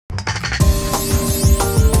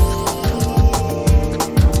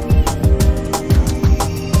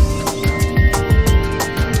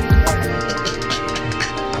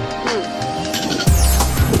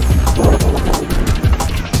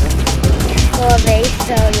away,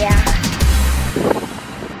 so yeah.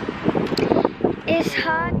 It's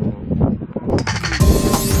hot.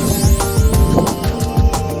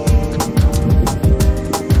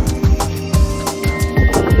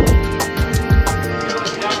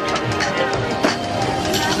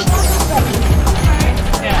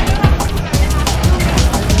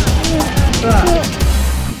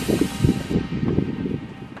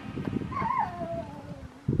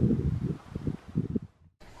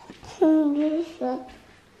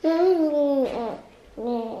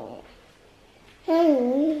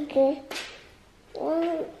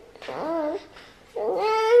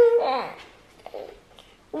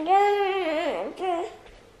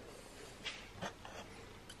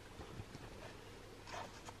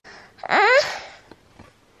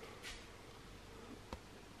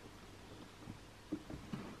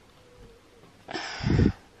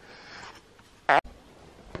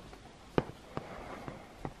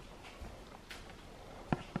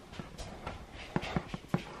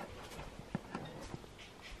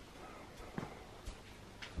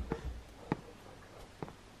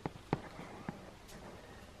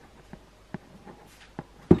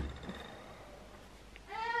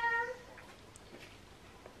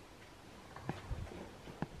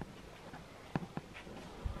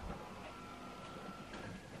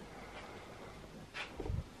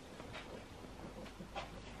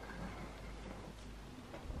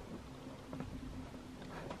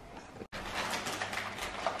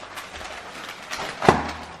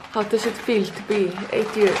 How does it feel to be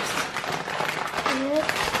 8 years?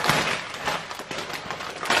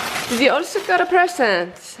 Did you also got a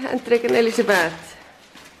present, Hendrik and Elizabeth?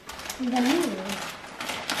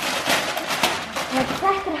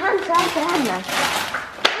 Þetta hans og þetta hennar.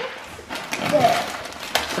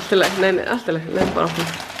 Allt í lagi, nei, allt í lagi, bara opna.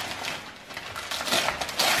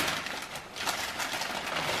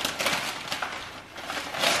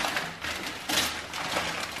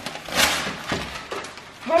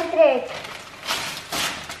 Hendrik.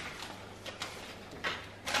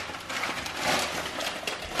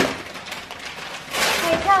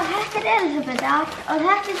 Hey, sjá, þetta Elizabeth og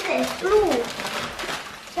þetta þitt, blue.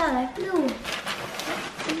 Sjá það, blue.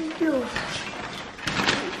 This is blue.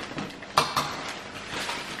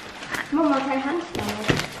 Mamma, hvað hans það?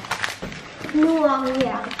 Nú á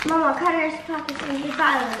ég. Mamma, hvað þessi pakki sem ég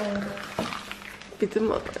bæði með? Býtum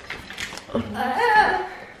maður. Hvað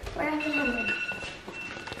þetta mamma?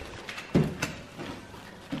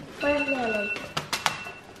 Hvað þetta mamma?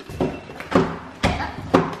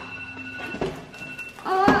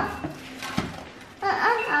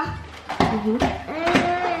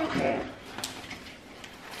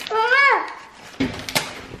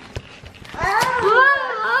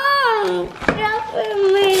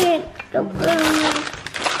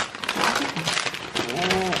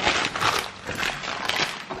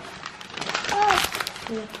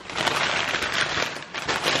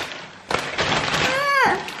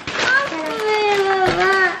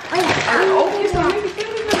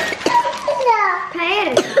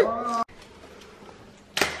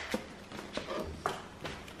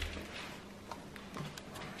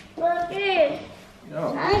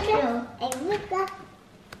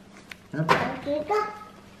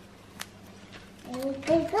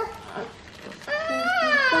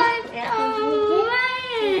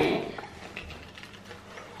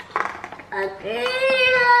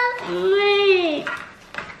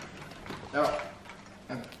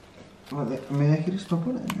 Með ekki rista á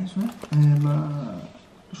borðinu, svona, eða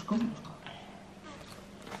skóla, sko.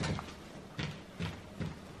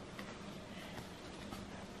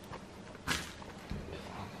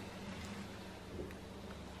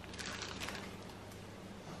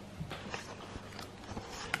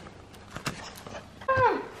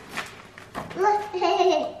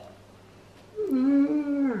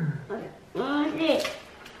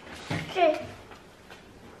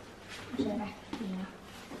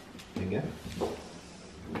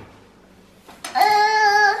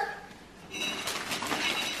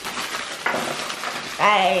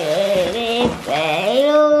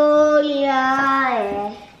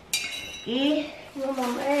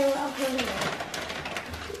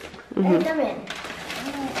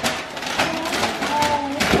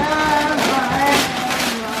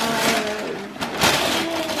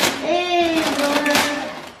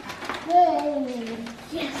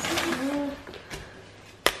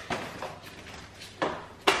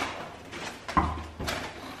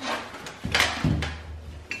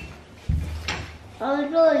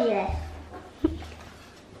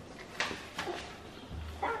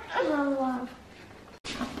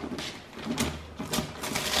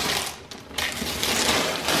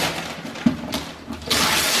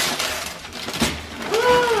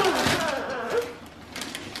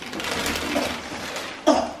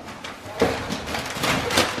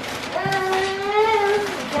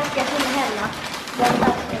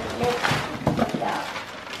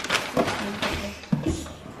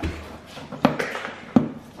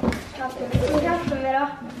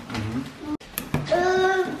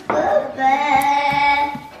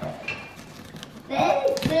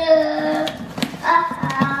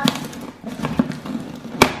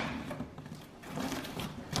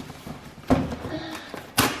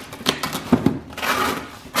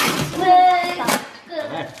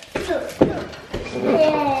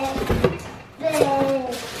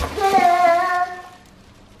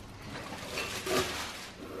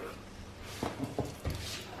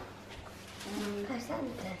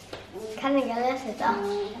 kann ekki að lesa þetta.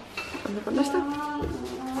 Það er bara næsta.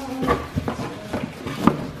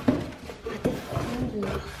 Þetta er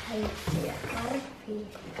fíla, held ég.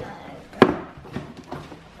 Garðpíka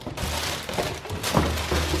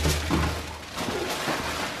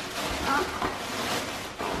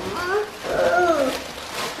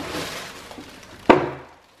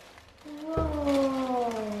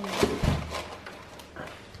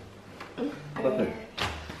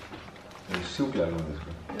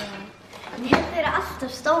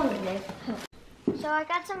So I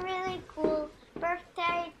got some really cool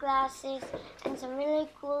birthday glasses and some really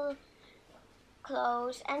cool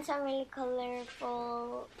clothes and some really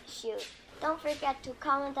colorful shoes. Don't forget to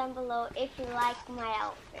comment down below if you like my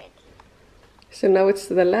outfit. So now it's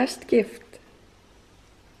the last gift.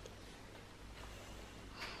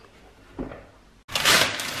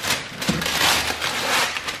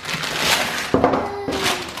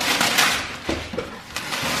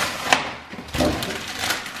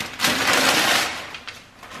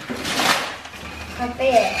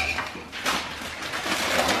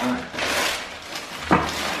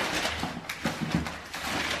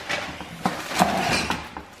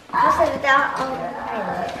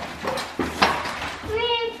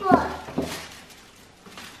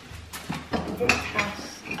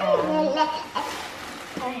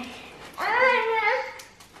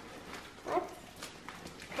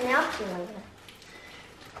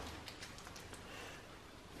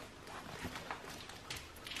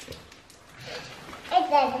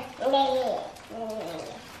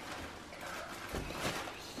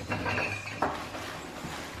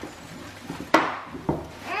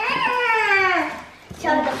 Så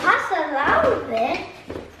det passar láfið.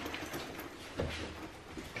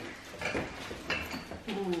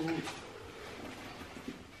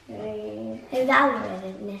 Hefur það alveg verið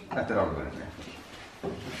inni? Þetta er alveg verið inni.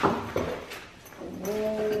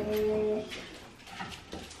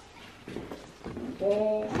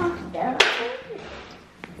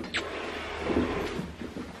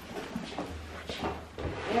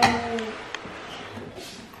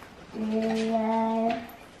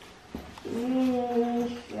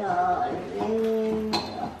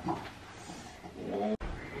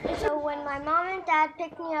 So when my mom and dad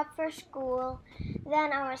picked me up for school,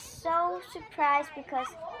 then I was so surprised because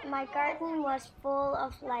my garden was full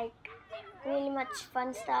of like really much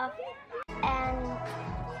fun stuff, and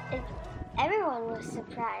everyone was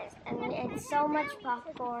surprised, and we ate so much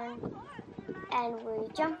popcorn, and we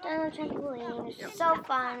jumped on a trampoline. It was so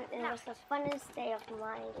fun. It was the funnest day of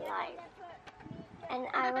my life. And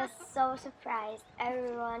I was so surprised.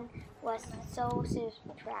 Everyone was so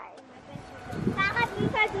surprised. Sarah, du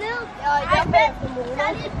faldt ned. Jeg faldt på månen. Der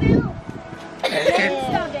er lidt billede.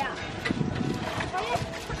 Stå der.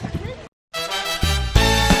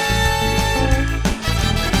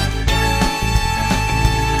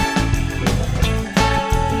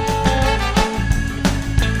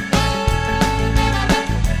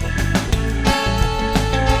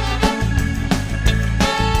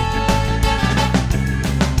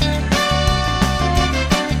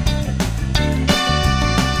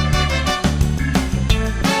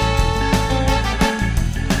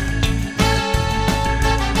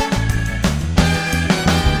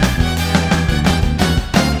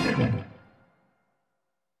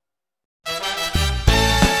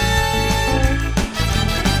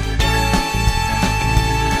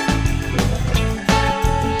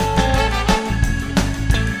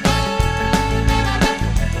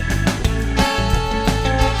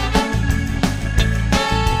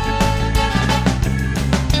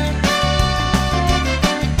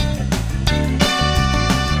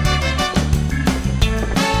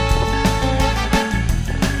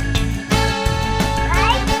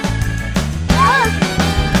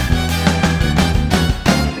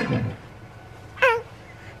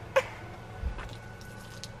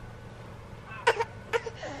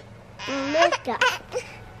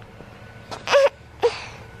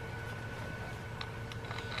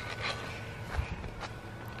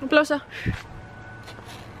 Blåser.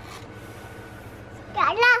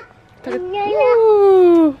 Skalla. Tak.